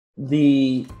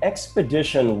The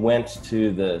expedition went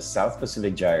to the South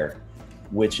Pacific Gyre,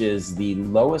 which is the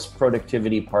lowest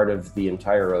productivity part of the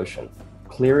entire ocean,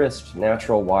 clearest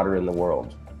natural water in the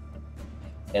world.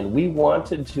 And we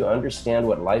wanted to understand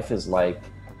what life is like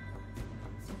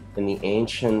in the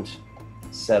ancient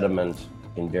sediment,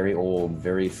 in very old,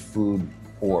 very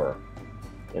food-poor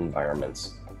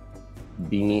environments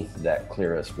beneath that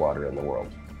clearest water in the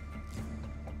world.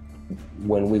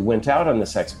 When we went out on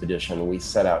this expedition, we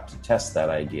set out to test that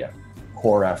idea,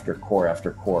 core after core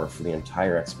after core, for the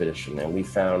entire expedition. And we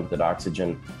found that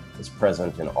oxygen is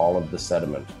present in all of the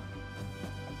sediment.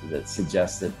 That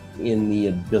suggests that in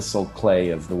the abyssal clay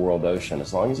of the world ocean,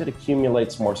 as long as it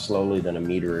accumulates more slowly than a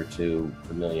meter or two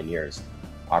per million years,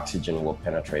 oxygen will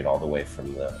penetrate all the way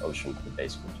from the ocean to the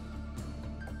basement.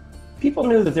 People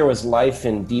knew that there was life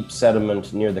in deep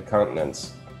sediment near the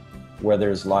continents, where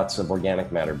there's lots of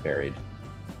organic matter buried.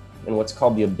 In what's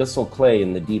called the abyssal clay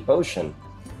in the deep ocean,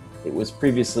 it was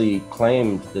previously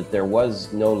claimed that there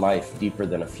was no life deeper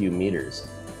than a few meters,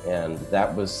 and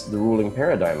that was the ruling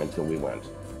paradigm until we went.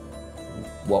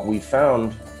 What we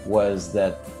found was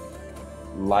that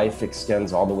life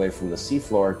extends all the way from the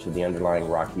seafloor to the underlying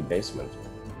rocky basement.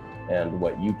 And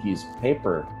what Yuki's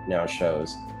paper now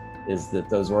shows is that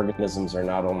those organisms are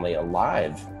not only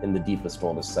alive in the deepest,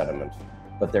 oldest sediment,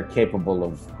 but they're capable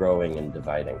of growing and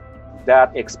dividing.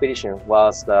 That expedition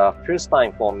was the first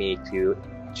time for me to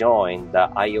join the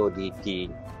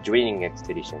IODP drilling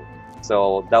expedition.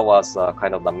 So that was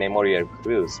kind of the memorial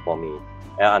cruise for me.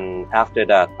 And after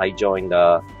that, I joined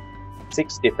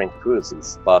 6 different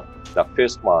cruises, but the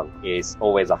first one is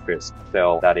always a first.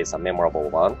 So that is a memorable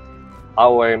one.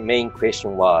 Our main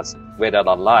question was whether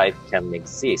the life can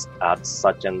exist at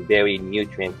such a very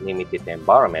nutrient-limited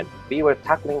environment. We were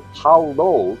tackling how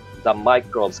low the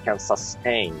microbes can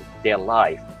sustain their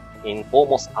life in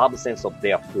almost absence of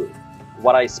their food.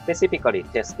 What I specifically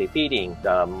tested feeding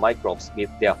the microbes with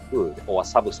their food or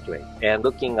substrate and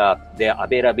looking at their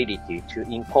availability to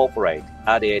incorporate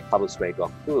added substrate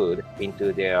or food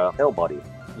into their cell body.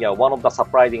 Yeah, one of the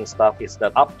surprising stuff is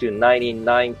that up to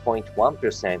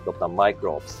 99.1% of the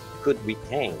microbes could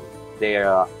retain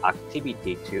their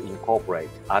activity to incorporate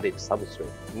added substrate,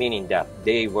 meaning that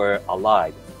they were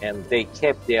alive and they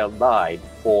kept their life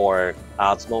for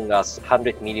as long as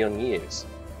 100 million years.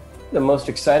 The most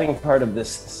exciting part of this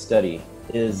study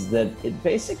is that it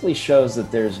basically shows that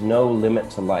there's no limit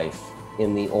to life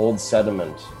in the old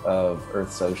sediment of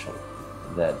Earth's ocean.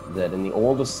 That in the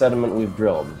oldest sediment we've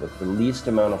drilled, with the least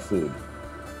amount of food,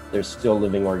 there's still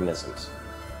living organisms.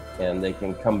 And they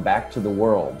can come back to the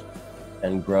world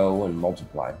and grow and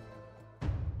multiply.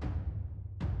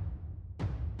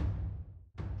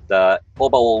 The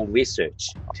overall research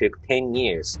took 10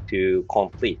 years to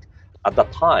complete. At the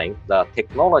time, the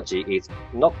technology is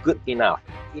not good enough.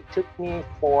 It took me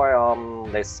for,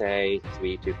 let's say,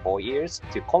 3 to 4 years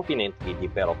to confidently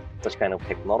develop such kind of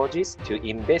technologies to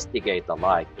investigate the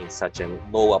life in such a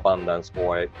low abundance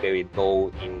or very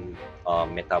low in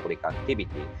metabolic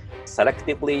activity.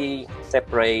 Selectively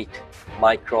separate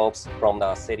microbes from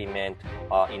the sediment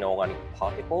inorganic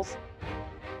particles.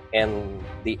 And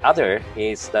the other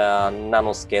is the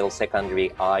nanoscale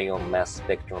secondary ion mass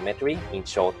spectrometry, in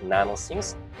short,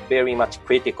 nanosyncs. Very much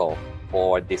critical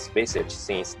for this research,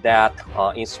 since that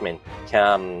instrument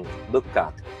can look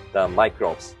at the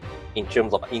microbes in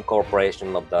terms of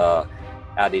incorporation of the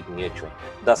added nutrient.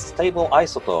 The stable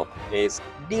isotope is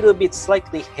a little bit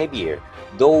slightly heavier.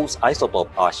 Those isotopes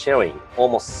are sharing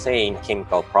almost same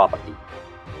chemical property.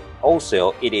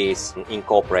 Also, it is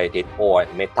incorporated or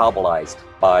metabolized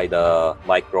by the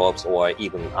microbes or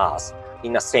even us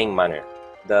in the same manner.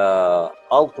 The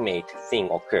ultimate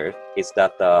thing occurred is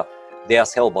that their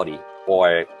cell body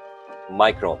or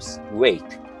microbes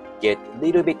weight get a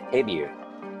little bit heavier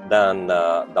than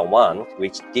the one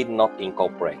which did not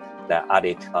incorporate the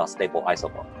added stable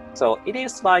isotope. So it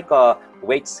is like a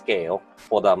weight scale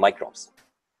for the microbes.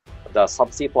 The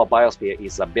subsea floor biosphere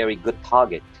is a very good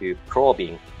target to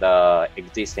probing the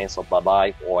existence of the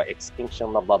life or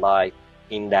extinction of the life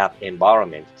in that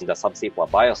environment. The subsea floor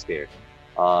biosphere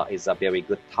is a very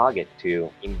good target to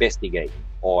investigate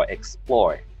or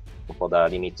explore for the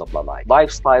limits of the life.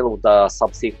 Lifestyle of the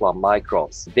subsea floor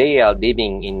microbes, they are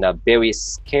living in a very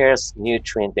scarce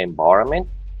nutrient environment,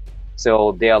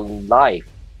 so their life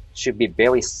should be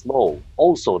very slow.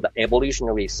 Also, the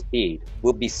evolutionary speed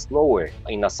will be slower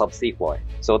in a subsea floor.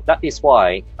 So that is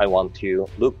why I want to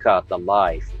look at the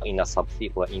life in a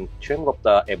subsea floor in terms of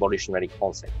the evolutionary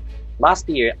concept. Last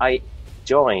year, I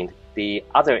joined the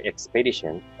other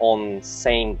expedition on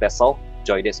same vessel,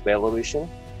 Joyless Revolution.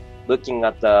 looking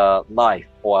at the life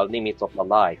or limits of the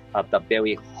life at the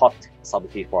very hot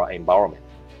subterranean environment.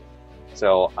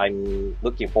 So I'm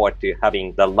looking forward to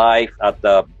having the life at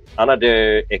the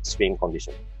another extreme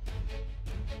condition.